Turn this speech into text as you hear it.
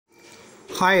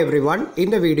Hi everyone,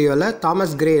 இந்த வீடியோல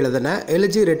Thomas grey எழுதின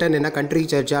Elegy written in a country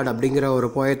churchyard அப்படிங்கிற ஒரு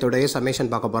போயத்தோடைய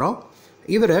சம்மேஷன் பார்க்க போறோம்.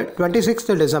 இவர்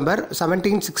 26th December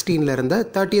 1716 ல இருந்து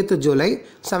 30th July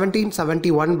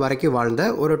 1771 வரைக்கும் வாழ்ந்த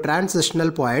ஒரு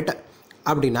டிரான்சிஷனல் போயட்.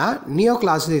 அப்படினா நியோ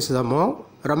கிளாசிசிசமோ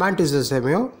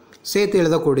ரொமான்டிசிசமோ சேர்த்து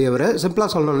எழுதக்கூடியவர். சிம்பிளா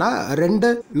சொல்லணும்னா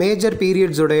ரெண்டு மேஜர்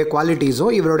பீரியட்ஸ் உடைய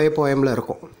குவாலிட்டிஸும் இவருடைய போயம்ல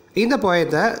இருக்கும். இந்த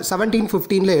போயத்தை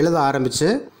 1715 ல எழுத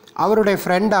ஆரம்பிச்சு அவருடைய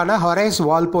ஃப்ரெண்டான ஹொரேஸ்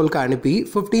வால்போலுக்கு அனுப்பி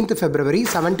 15th February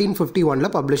 1751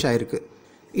 பப்ளிஷ் ஆயிருக்கு.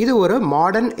 இது ஒரு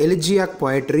மாடர்ன் எலிஜியாக்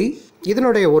போயட்ரி.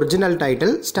 இதனுடைய original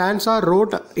title stanza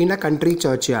road in a country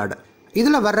சர்ச்யார்டு.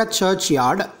 இதில் வர்ற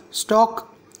சர்ச்யார்டு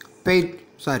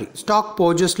ஸ்டாக்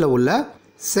போஜஸில் உள்ள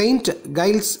செயின்ட்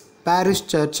கைல்ஸ் பாரிஷ்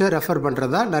சர்ச்சை ரெஃபர்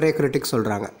பண்ணுறதா நிறைய கிரிட்டிக்ஸ்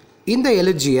சொல்கிறாங்க. இந்த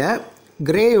எலிஜியை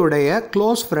கிரேயுடைய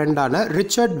க்ளோஸ் ஃப்ரெண்டான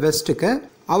ரிச்சர்ட் வெஸ்ட்டுக்கு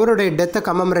அவருடைய டெத்தை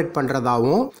கமெமரேட்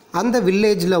பண்ணுறதாகவும் அந்த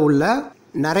வில்லேஜில் உள்ள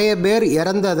நிறைய பேர்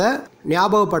இறந்ததை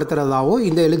ஞாபகப்படுத்துகிறதாகவும்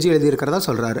இந்த எலிஜி எழுதியிருக்கிறதா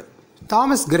சொல்கிறாரு.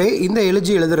 தாமஸ் கிரே இந்த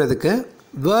எலிஜி எழுதுறதுக்கு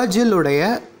வேர்ஜிலுடைய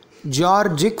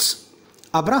ஜார்ஜிக்ஸ்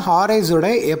அப்புறம்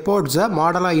ஹாரேஸுடைய எப்போட்ஸை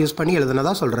மாடலாக யூஸ் பண்ணி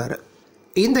எழுதுனதாக சொல்கிறாரு.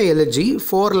 இந்த எலிஜி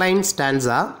 4 லைன்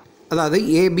ஸ்டான்ஸா, அதாவது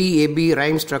ஏபி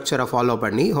ரைம் ஸ்ட்ரக்சரை ஃபாலோ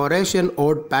பண்ணி ஹொரேஷியன்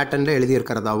ஓட் பேட்டர்னில்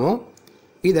எழுதியிருக்கிறதாவும்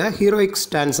இதை ஹீரோயிக்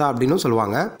ஸ்டான்ஸா அப்படின்னு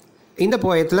சொல்லுவாங்க. இந்த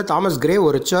போயத்தில் தாமஸ் கிரே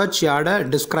ஒரு சர்ச் யார்டை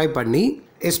டிஸ்கிரைப் பண்ணி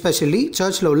எஸ்பெஷலி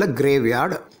சர்ச்சில் உள்ள கிரேவ்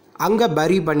யார்டு அங்கே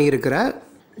பரி பண்ணியிருக்கிற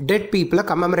டெட் பீப்புளை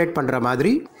கமெமரேட் பண்ணுற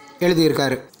மாதிரி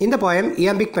எழுதியிருக்காரு. இந்த போயம்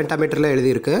இயம்பிக் பென்டாமீட்டரில்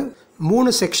எழுதியிருக்கு.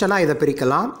 3 செக்ஷனாக இதை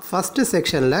பிரிக்கலாம். ஃபஸ்ட்டு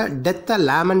செக்ஷனில் டெத்தை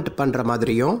லேமெண்ட் பண்ணுற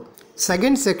மாதிரியும்,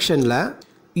 செகண்ட் செக்ஷனில்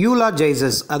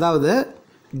யூலாஜைசஸ், அதாவது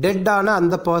டெட்டான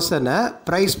அந்த பர்சனை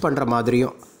ப்ரைஸ் பண்ணுற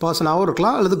மாதிரியும், பர்சனாகவும்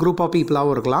இருக்கலாம் அல்லது குரூப் ஆஃப்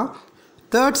பீப்புளாகவும் இருக்கலாம்.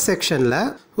 தேர்ட் செக்ஷனில்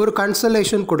ஒரு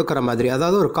கன்சலேஷன் கொடுக்குற மாதிரி,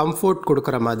 அதாவது ஒரு கம்ஃபோர்ட்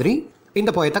கொடுக்குற மாதிரி இந்த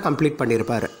போயத்தை கம்ப்ளீட்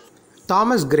பண்ணியிருப்பார்.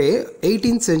 Thomas grey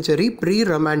 18th century pre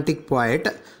romantic poet.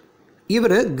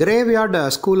 இவர் கிரேவ்யார்டு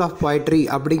ஸ்கூல் ஆஃப் போயட்ரி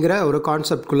அப்படிங்கிற ஒரு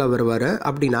கான்செப்ட்குள்ளே வருவார்.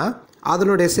 அப்படின்னா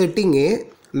அதனுடைய செட்டிங்கே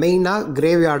மெயினாக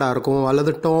கிரேவ்யார்டாக இருக்கும்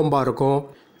அல்லது டோம்பாக இருக்கும்.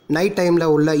 நைட் டைமில்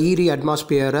உள்ள ஈரி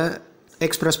அட்மாஸ்பியரை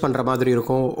எக்ஸ்ப்ரெஸ் பண்ணுற மாதிரி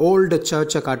இருக்கும். ஓல்டு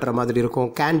சர்ச்சை காட்டுற மாதிரி இருக்கும்.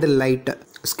 கேண்டில் லைட்,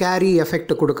 ஸ்கேரி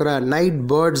எஃபெக்ட் கொடுக்குற நைட்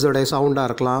பேர்ட்ஸோடைய சவுண்டாக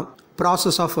இருக்கலாம்.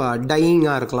 ப்ராசஸ் ஆஃப்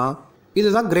டையிங்காக இருக்கலாம்.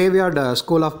 இதுதான் graveyard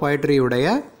school of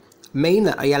போயட்ரியுடைய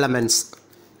main elements.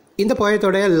 இந்த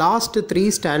போயத்தோடைய லாஸ்ட் 3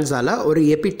 ஸ்டான்ஸால் ஒரு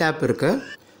எபிடாப் இருக்குது.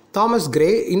 தாமஸ்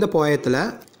கிரே இந்த போயத்தில்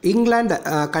இங்கிலாந்து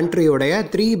கண்ட்ரியோடைய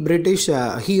 3 பிரிட்டிஷ்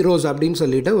ஹீரோஸ் அப்படின்னு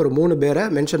சொல்லிட்டு ஒரு 3 பேரை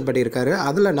மென்ஷன் பண்ணியிருக்காரு.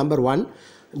 அதில் நம்பர் 1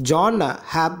 ஜான்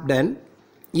ஹாப்டன்.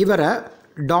 இவரை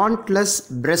டான்ட்லெஸ்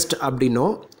பிரெஸ்ட்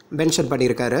அப்படின்னும் மென்ஷன்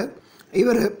பண்ணியிருக்காரு.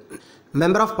 இவர்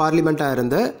மெம்பர் ஆஃப் பார்லிமெண்ட்டாக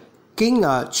இருந்து கிங்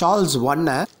சார்ல்ஸ்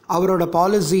 1 அவரோட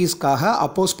பாலிசிஸ்க்காக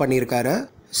அப்போஸ் பண்ணியிருக்காரு.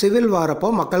 சிவில் வாரப்போ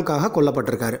மக்களுக்காக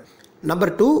கொல்லப்பட்டிருக்காரு.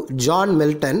 Number 2 John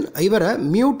Milton. இவரை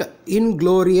மியூட்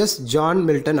இன்க்ளோரியஸ் ஜான்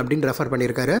மில்டன் அப்படின்னு ரெஃபர்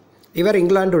பண்ணியிருக்காரு. இவர்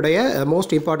இங்கிலாண்டுடைய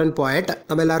மோஸ்ட் இம்பார்ட்டன்ட் போயட்.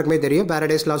 நம்ம எல்லாருக்குமே தெரியும்,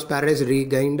 பேரடைஸ் லாஸ்ட் பேரடைஸ்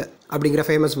ரீகைன்ட் அப்படிங்கிற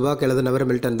ஃபேமஸ் ஒர்க் எழுதினவர்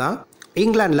மில்டன் தான்.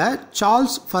 இங்கிலாண்டில்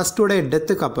சார்ல்ஸ் ஃபர்ஸ்டுடைய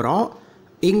டெத்துக்கு அப்புறம்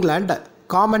இங்கிலாந்து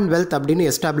காமன்வெல்த் அப்படின்னு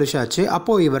எஸ்டாப்ளிஷ் ஆச்சு.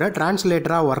 அப்போது இவரை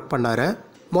டிரான்ஸ்லேட்டராக ஒர்க் பண்ணார்.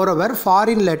 மோரோவர்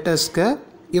ஃபாரின் லெட்டர்ஸ்க்கு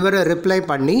இவர் ரிப்ளை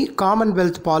பண்ணி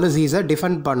காமன்வெல்த் பாலிசிஸை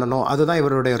டிஃபெண்ட் பண்ணணும், அதுதான்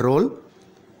இவருடைய ரோல்.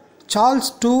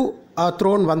 சார்ல்ஸ் 2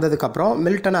 த்ரோன் வந்ததுக்கப்புறம்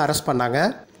மில்டனை அரெஸ்ட் பண்ணாங்க.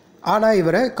 ஆனால்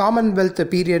இவர் காமன்வெல்த்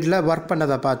பீரியடில் ஒர்க்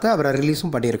பண்ணதை பார்த்து அவரை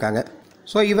ரிலீஸும் பண்ணியிருக்காங்க.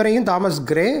 ஸோ இவரையும் Thomas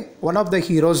grey one of the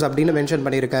heroes அப்படின்னு மென்ஷன்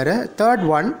பண்ணியிருக்காரு. Third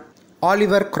one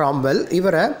Oliver Cromwell.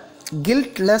 இவரை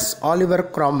கில்ட்லெஸ் ஆலிவர்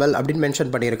கிராம்வெல் அப்படின்னு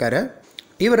மென்ஷன் பண்ணியிருக்காரு.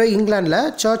 இவர் இங்கிலாண்டில்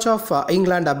சர்ச் ஆஃப்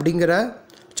இங்கிலாந்து அப்படிங்கிற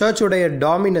சர்ச்சுடைய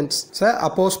டாமினன்ஸை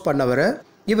அப்போஸ் பண்ணவர்.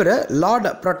 இவர் லார்ட்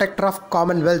ப்ரொடெக்டர் ஆஃப்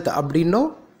காமன்வெல்த் அப்படின்னும்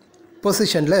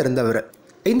பொசிஷனில் இருந்தவர்.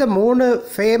 இந்த 3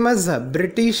 ஃபேமஸ்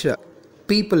பிரிட்டிஷ்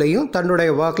பீப்புளையும்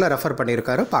தன்னுடைய ஒர்க்கில் ரெஃபர்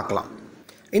பண்ணியிருக்காரு. பார்க்கலாம்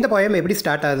இந்த போயம் எப்படி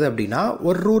ஸ்டார்ட் ஆகுது அப்படின்னா,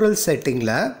 ஒரு ரூரல்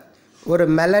செட்டிங்கில் ஒரு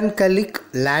மெலன்கலிக்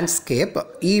லேண்ட்ஸ்கேப்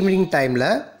ஈவினிங் டைமில்.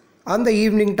 அந்த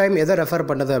ஈவினிங் டைம் எதை ரெஃபர்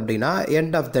பண்ணுது அப்படின்னா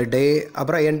எண்ட் ஆஃப் த டே,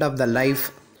 அப்புறம் எண்ட் ஆஃப் த லைஃப்.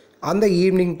 அந்த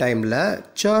ஈவினிங் டைமில்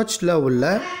சர்ச்சில் உள்ள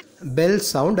பெல்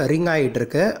சவுண்ட் ரிங்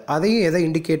ஆகிட்டுருக்கு. அதையும் எதை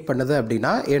இண்டிகேட் பண்ணுது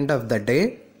அப்படின்னா எண்ட் ஆஃப் த டே.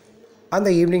 அந்த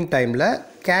ஈவினிங் டைமில்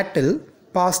கேட்டில்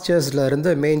பாஸ்டர்ஸில்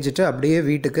இருந்து மேய்ஞ்சிட்டு அப்படியே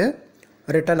வீட்டுக்கு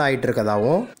ரிட்டர்ன் ஆகிட்டு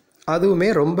இருக்கதாகவும், அதுவுமே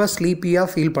ரொம்ப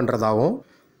ஸ்லீப்பியாக ஃபீல் பண்ணுறதாகவும்,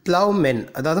 ப்ளவ் மென்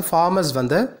அதாவது ஃபார்மர்ஸ்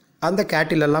அந்த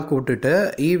கேட்டிலெல்லாம் கூப்பிட்டுட்டு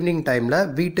ஈவினிங் டைமில்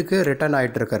வீட்டுக்கு ரிட்டர்ன்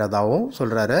ஆகிட்டு இருக்கிறதாகவும்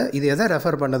சொல்கிறாரு. இது எதை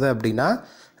ரெஃபர் பண்ணுது அப்படின்னா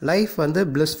லைஃப்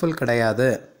பிளிஸ்ஃபுல் கிடையாது,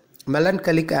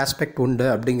 மெலன்கலிக் ஆஸ்பெக்ட் உண்டு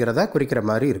அப்படிங்கிறத குறிக்கிற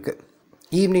மாதிரி இருக்குது.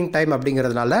 ஈவினிங் டைம்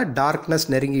அப்படிங்கிறதுனால டார்க்னஸ்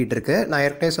நெருங்கிட்டு இருக்கு. நான்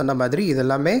ஏற்கனவே சொன்ன மாதிரி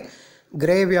இதெல்லாமே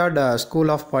கிரேவ்யார்டு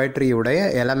ஸ்கூல் ஆஃப் போயட்ரியுடைய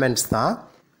எலமெண்ட்ஸ் தான்.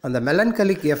 அந்த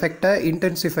மெலன்கலிக் எஃபெக்டை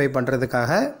இன்டென்சிஃபை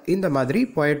பண்ணுறதுக்காக இந்த மாதிரி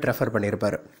போயட் ரெஃபர்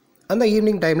பண்ணியிருப்பார். அந்த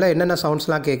ஈவினிங் டைமில் என்னென்ன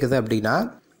சவுண்ட்ஸ்லாம் கேட்குது அப்படின்னா,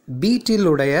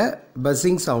 பீட்டிலுடைய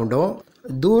பஸ்ஸிங் சவுண்டும்,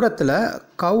 தூரத்தில்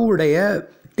கவுடைய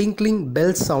டிங்க்லிங்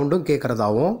பெல் சவுண்டும்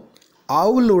கேட்குறதாவும்,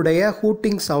 அவுளுடைய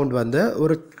ஹூட்டிங் சவுண்ட் வந்து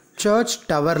ஒரு சர்ச்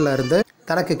டவர்லேருந்து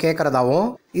தனக்கு கேட்குறதாவும்,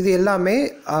 இது எல்லாமே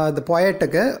அந்த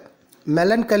பொயட்டுக்கு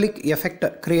மெலன்கலிக் எஃபெக்ட்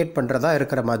க்ரியேட் பண்ணுறதா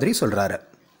இருக்கிற மாதிரி சொல்கிறாரு.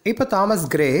 இப்போ தாமஸ்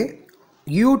கிரே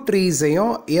யூ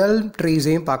ட்ரீஸையும் எல்ம்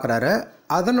ட்ரீஸையும் பார்க்குறாரு.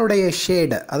 அதனுடைய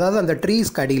ஷேடு, அதாவது அந்த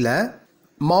ட்ரீஸ்க்கு அடியில்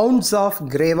மவுண்ட்ஸ் ஆஃப்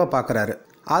கிரேவை பார்க்குறாரு.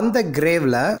 அந்த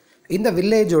கிரேவில் இந்த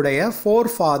வில்லேஜுடைய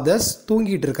 4 ஃபாதர்ஸ்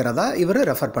தூங்கிட்டு இருக்கிறதா இவர்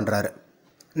ரெஃபர் பண்ணுறாரு.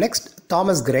 Next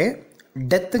Thomas grey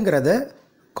டெத்துங்கிறது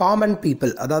common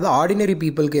people, அதாவது ஆர்டினரி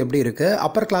பீப்புளுக்கு எப்படி இருக்குது,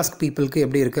 அப்பர் கிளாஸ் பீப்புளுக்கு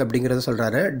எப்படி இருக்குது அப்படிங்கிறத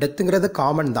சொல்கிறாரு. டெத்துங்கிறது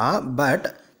காமன் தான், பட்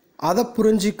அதை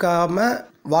புரிஞ்சிக்காமல்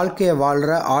வாழ்க்கையை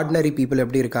வாழ்கிற ஆர்டினரி பீப்புள்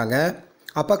எப்படி இருக்காங்க,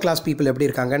 அப்பர் கிளாஸ் பீப்புள் எப்படி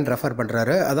இருக்காங்கன்னு ரெஃபர்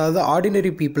பண்ணுறாரு. அதாவது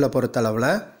ஆர்டினரி பீப்புளை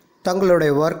பொறுத்தளவில்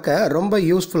தங்களுடைய ஒர்க்கை ரொம்ப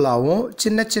யூஸ்ஃபுல்லாகவும்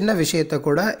சின்ன சின்ன விஷயத்தை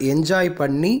கூட என்ஜாய்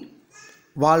பண்ணி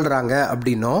வாழ்கிறாங்க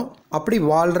அப்படின்னும், அப்படி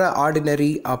வாழ்கிற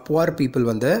ஆர்டினரி புவர் பீப்புள்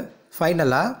வந்து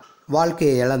ஃபைனலாக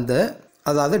வாழ்க்கையை இழந்து,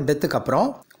 அதாவது டெத்துக்கு அப்புறம்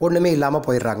ஒன்றுமே இல்லாமல்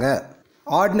போயிடுறாங்க.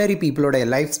 ஆர்டினரி பீப்புளோடைய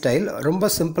லைஃப் ஸ்டைல் ரொம்ப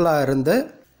சிம்பிளாக இருந்து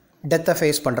டெத்தை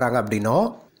ஃபேஸ் பண்ணுறாங்க அப்படின்னும்,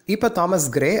 இப்போ Thomas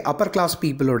grey upper class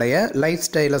பீப்புளுடைய life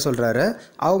ஸ்டைலை சொல்கிறாரு.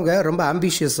 அவங்க ரொம்ப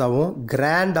ஆம்பிஷியஸாகவும்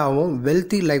கிராண்டாகவும்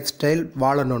வெல்த்தி லைஃப் ஸ்டைல்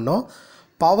வாழணும்னு,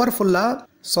 பவர்ஃபுல்லாக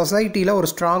சொசைட்டியில் ஒரு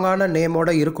ஸ்ட்ராங்கான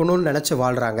நேமோடு இருக்கணும்னு நினச்சி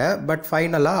வாழ்கிறாங்க. பட்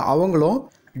ஃபைனலாக அவங்களும்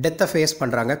டெத்தை ஃபேஸ்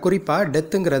பண்ணுறாங்க. குறிப்பாக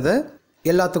டெத்துங்கிறது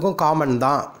எல்லாத்துக்கும் காமன்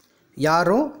தான்,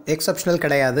 யாரும் எக்ஸப்ஷனல்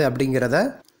கிடையாது அப்படிங்கிறத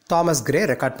தாமஸ் கிரே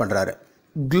ரெக்கார்ட் பண்ணுறாரு.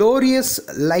 க்ளோரியஸ்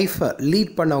லைஃப்பை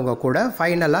லீட் பண்ணவங்க கூட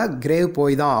ஃபைனலாக கிரேவ்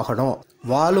போய் தான் ஆகணும்.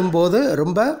 வாழும்போது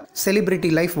ரொம்ப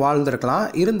செலிப்ரிட்டி லைஃப் வாழ்ந்துருக்கலாம்,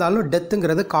 இருந்தாலும்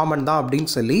டெத்துங்கிறது காமன் தான்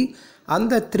அப்படின்னு சொல்லி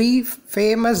அந்த 3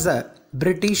 ஃபேமஸ்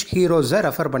பிரிட்டிஷ் ஹீரோஸை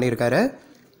ரெஃபர் பண்ணியிருக்காரு.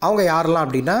 அவங்க யாரெல்லாம்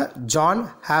அப்படின்னா ஜான்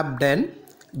ஹாப்டன்,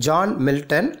 ஜான்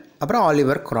மில்டன், அப்புறம்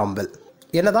ஆலிவர் க்ராம்வெல்.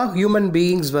 என்னதான் ஹியூமன்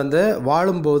பீயிங்ஸ் வந்து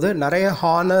வாழும்போது நிறைய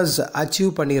ஹானர்ஸ்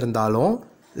அச்சீவ் பண்ணியிருந்தாலும்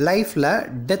லைஃப்பில்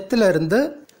டெத்தில் இருந்து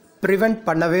ப்ரிவெண்ட்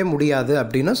பண்ணவே முடியாது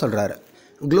அப்படின்னு சொல்கிறாரு.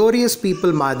 க்ளோரியஸ்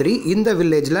பீப்புள் மாதிரி இந்த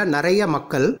வில்லேஜில் நிறைய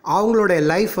மக்கள் அவங்களுடைய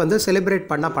லைஃப் வந்து செலிப்ரேட்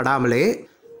பண்ணப்படாமலே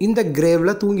இந்த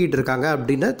கிரேவில் தூங்கிட்டு இருக்காங்க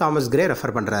அப்படின்னு தாமஸ் கிரே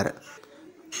ரெஃபர் பண்ணுறாரு.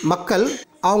 மக்கள்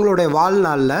அவங்களுடைய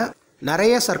வாழ்நாளில்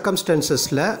நிறைய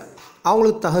சர்க்கம்ஸ்டன்சஸில்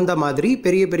அவங்களுக்கு தகுந்த மாதிரி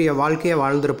பெரிய பெரிய வாழ்க்கையை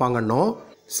வாழ்ந்துருப்பாங்கன்னோ,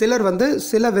 சிலர் வந்து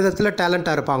சில விதத்தில்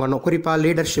டேலண்ட்டாக இருப்பாங்கன்னோ, குறிப்பாக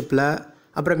லீடர்ஷிப்பில்,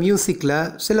 அப்புறம் மியூசிக்கில்,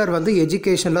 சிலர் வந்து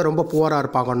எஜுகேஷனில் ரொம்ப புவராக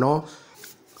இருப்பாங்கன்னோ,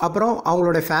 அப்புறம்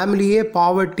அவங்களுடைய ஃபேமிலியே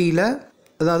பாவர்ட்டியில்,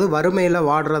 அதாவது வறுமையில்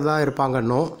வாடுறதா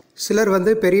இருப்பாங்கன்னோ, சிலர்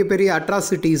வந்து பெரிய பெரிய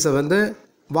அட்ராசிட்டிஸை வந்து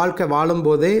வாழ்க்கை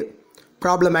வாழும்போதே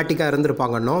ப்ராப்ளமேட்டிக்காக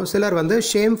இருந்திருப்பாங்கன்னோ, சிலர் வந்து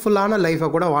ஷேம்ஃபுல்லான லைஃப்பை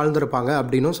கூட வாழ்ந்துருப்பாங்க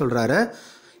அப்படின்னும் சொல்கிறாரு.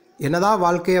 என்னதான்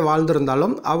வாழ்க்கையை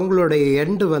வாழ்ந்திருந்தாலும் அவங்களுடைய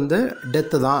எண்டு வந்து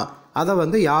டெத்து தான், அதை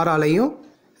வந்து யாராலையும்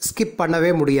ஸ்கிப் பண்ணவே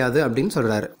முடியாது அப்படின்னு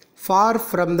சொல்கிறாரு. ஃபார்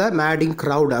ஃப்ரம் த மேடிங்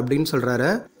க்ரௌட் அப்படின்னு சொல்கிறாரு.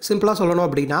 சிம்பிளாக சொல்லணும்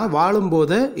அப்படின்னா,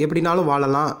 வாழும்போது எப்படினாலும்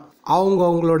வாழலாம்,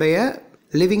 அவங்களுடைய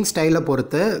லிவிங் ஸ்டைலை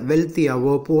பொறுத்து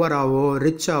வெல்த்தியாவோ புவராகவோ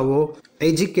ரிச்சாவோ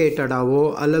எஜுகேட்டடாவோ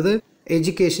அல்லது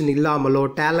எஜுகேஷன் இல்லாமலோ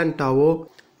டேலண்ட்டாவோ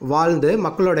வாழ்ந்து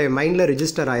மக்களுடைய மைண்டில்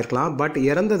ரிஜிஸ்டர் ஆகிருக்கலாம். பட்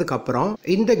இறந்ததுக்கப்புறம்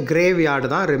இந்த கிரேவ்யார்டு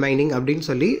தான் ரிமைனிங் அப்படின்னு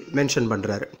சொல்லி மென்ஷன்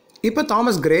பண்ணுறாரு. இப்போ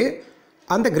தாமஸ் கிரே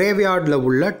அந்த கிரேவ்யார்டில்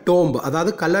உள்ள டோம்ப்,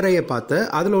 அதாவது கல்லறையை பார்த்து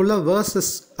அதில் உள்ள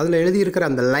வேர்சஸ், அதில் எழுதியிருக்கிற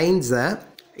அந்த லைன்ஸை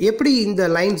எப்படி இந்த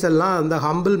லைன்ஸ் எல்லாம் அந்த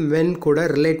ஹம்பிள் மென் கூட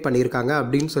ரிலேட் பண்ணியிருக்காங்க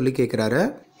அப்படின்னு சொல்லி கேட்குறாரு.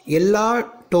 எல்லா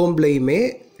டோம்ப்லேயுமே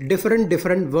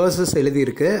டிஃப்ரெண்ட் வேர்சஸ்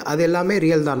எழுதியிருக்கு, அது எல்லாமே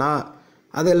ரியல் தானா,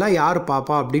 அதெல்லாம் யார்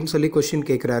பாப்பா அப்படின்னு சொல்லி கொஷின்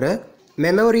கேட்குறாரு.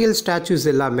 மெமோரியல் ஸ்டாச்சூஸ்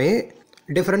எல்லாமே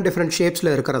டிஃப்ரெண்ட்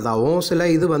ஷேப்ஸில் இருக்கிறதாவும், சில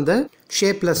இது வந்து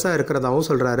ஷேப்லெஸ்ஸாக இருக்கிறதாவும்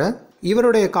சொல்கிறாரு.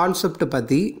 இவருடைய கான்செப்ட்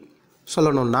பற்றி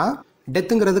சொல்லணும்னா,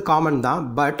 டெத்துங்கிறது காமன் தான்,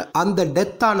 பட் அந்த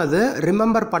டெத்தானது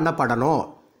ரிமெம்பர் பண்ணப்படணும்,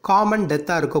 காமன்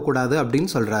டெத்தாக இருக்கக்கூடாது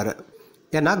அப்படின்னு சொல்கிறாரு.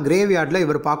 ஏன்னா கிரேவ்யார்டில்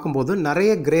இவர் பார்க்கும்போது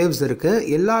நிறைய கிரேவ்ஸ் இருக்குது,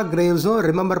 எல்லா கிரேவ்ஸும்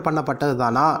ரிமெம்பர் பண்ணப்பட்டது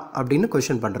தானா அப்படின்னு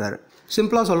கொஷின் பண்ணுறாரு.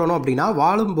 சிம்பிளாக சொல்லணும் அப்படின்னா,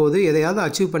 வாழும்போது எதையாவது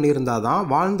அச்சீவ் பண்ணியிருந்தால் தான்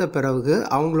வாழ்ந்த பிறகு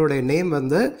அவங்களுடைய நேம்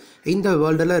வந்து இந்த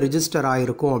வேர்ல்டில் ரிஜிஸ்டர்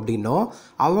ஆகிருக்கும் அப்படின்னும்,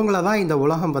 அவங்கள தான் இந்த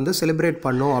உலகம் வந்து செலிப்ரேட்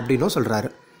பண்ணும் அப்படின்னும் சொல்கிறாரு.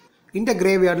 இந்த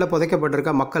கிரேவ்யார்டில்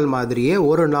புதைக்கப்பட்டிருக்க மக்கள் மாதிரியே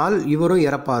ஒரு நாள் இவரும்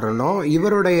இறப்பாருன்னும்,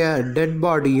 இவருடைய டெட்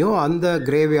பாடியும் அந்த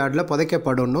கிரேவ்யார்டில்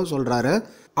புதைக்கப்படணும்னு சொல்கிறாரு.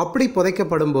 அப்படி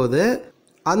புதைக்கப்படும் போது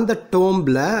அந்த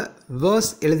டோம்பில் வேர்ஸ்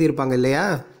எழுதியிருப்பாங்க இல்லையா,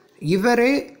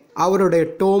 இவரே அவருடைய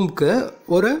டோம்க்கு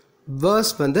ஒரு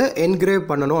வேர்ஸ் வந்து என்கிரேவ்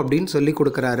பண்ணணும் அப்படின்னு சொல்லி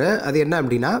கொடுக்குறாரு. அது என்ன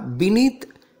அப்படின்னா, பினீத்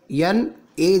என்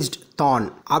ஏஜ்ட் தான்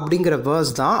அப்படிங்கிற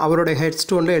வேர்ஸ் தான் அவருடைய ஹெட்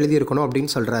ஸ்டோனில் எழுதியிருக்கணும்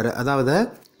அப்படின்னு சொல்கிறாரு. அதாவது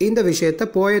இந்த விஷயத்தை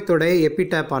போயத்துடைய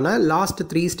எபிடாப்பான லாஸ்ட்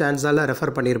 3 ஸ்டாண்ட்ஸால்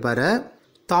ரெஃபர் பண்ணியிருப்பார்.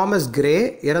 தாமஸ் கிரே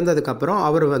இறந்ததுக்கப்புறம்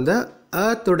அவர் வந்து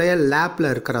ஏர்த்துடைய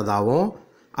லேப்பில் இருக்கிறதாவும்,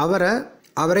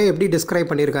 அவரே எப்படி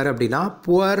டிஸ்கிரைப் பண்ணியிருக்காரு அப்படின்னா,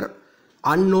 புவர்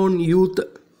அன்னோன் யூத்.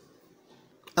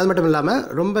 அது மட்டும் இல்லாமல்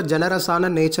ரொம்ப ஜெனரஸான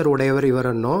நேச்சர் உடையவர்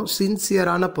இவரன்னும்,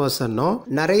 சின்சியரான பர்சன்னும்,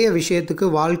 நிறைய விஷயத்துக்கு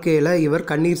வாழ்க்கையில் இவர்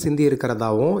கண்ணீர் சிந்தி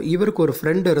இருக்கிறதாவும், இவருக்கு ஒரு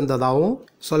ஃப்ரெண்ட் இருந்ததாகவும்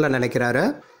சொல்ல நினைக்கிறாரு.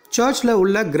 சர்ச்சில்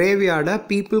உள்ள கிரேவியார்டை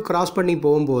பீப்புள் கிராஸ் பண்ணி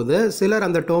போகும்போது சிலர்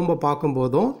அந்த டோம்பை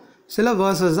பார்க்கும்போதும் சில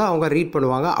வேர்ஸஸை அவங்க ரீட்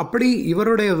பண்ணுவாங்க. அப்படி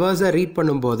இவருடைய வேர்ஸை ரீட்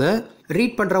பண்ணும்போது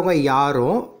ரீட் பண்ணுறவங்க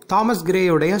யாரும் தாமஸ்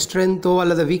கிரேயுடைய ஸ்ட்ரென்த்தோ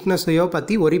அல்லது வீக்னஸையோ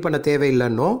பற்றி ஒரி பண்ண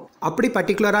தேவையில்லைன்னோ, அப்படி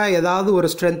பர்டிகுலராக ஏதாவது ஒரு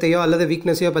ஸ்ட்ரென்த்தையோ அல்லது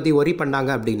வீக்னஸையோ பற்றி ஒரி பண்ணாங்க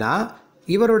அப்படின்னா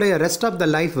இவருடைய ரெஸ்ட் ஆஃப் த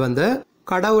லைஃப் வந்து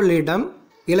கடவுளிடம்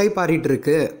இலைப்பாரிட்டு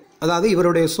இருக்கு. அதாவது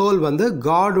இவருடைய சோல் வந்து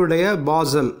காடுடைய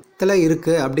பாசத்தில்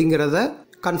இருக்குது அப்படிங்கிறத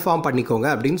கன்ஃபார்ம் பண்ணிக்கோங்க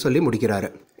அப்படின்னு சொல்லி முடிக்கிறாரு.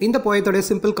 இந்த போயத்தோடைய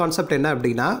சிம்பிள் கான்செப்ட் என்ன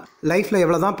அப்படின்னா, லைஃப்பில்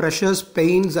எவ்வளோ தான் ப்ரெஷர்ஸ்,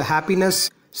 பெயின்ஸ், ஹாப்பினஸ்,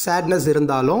 சேட்னஸ்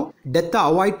இருந்தாலும் டெத்தை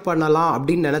அவாய்ட் பண்ணலாம்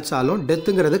அப்படின்னு நினச்சாலும்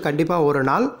டெத்துங்கிறது கண்டிப்பாக ஒரு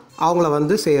நாள் அவங்கள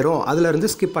வந்து சேரும்,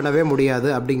 அதுலேருந்து ஸ்கிப் பண்ணவே முடியாது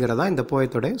அப்படிங்கிறதான் இந்த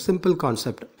போயத்தோடைய சிம்பிள்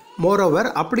கான்செப்ட். மோரோவர்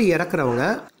அப்படி இறக்குறவங்க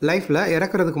லைஃப்பில்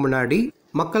இறக்குறதுக்கு முன்னாடி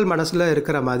மக்கள் மனசில்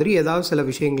இருக்கிற மாதிரி ஏதாவது சில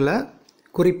விஷயங்களை,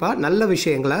 குறிப்பாக நல்ல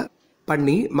விஷயங்களை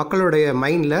பண்ணி மக்களுடைய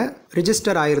மைண்டில்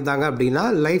ரிஜிஸ்டர் ஆகிருந்தாங்க அப்படின்னா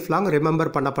லைஃப் லாங்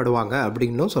ரிமெம்பர் பண்ணப்படுவாங்க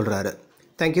அப்படின்னும் சொல்கிறாரு.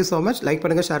 Thank you so much. லைக்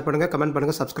பண்ணுங்கள், ஷேர் பண்ணுங்கள், கமெண்ட்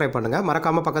பண்ணுங்கள், சப்ஸ்கிரைப் பண்ணுங்கள்.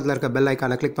 மறக்காமல் பக்கத்தில் இருக்க பெல்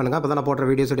ஐக்கானை கிளிக் பண்ணுங்கள். அப்போ தான் நான் போடுற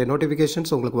வீடியோஸுடைய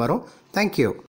நோட்டிஃபிகேஷன்ஸ் உங்களுக்கு வரும். தேங்க்யூ.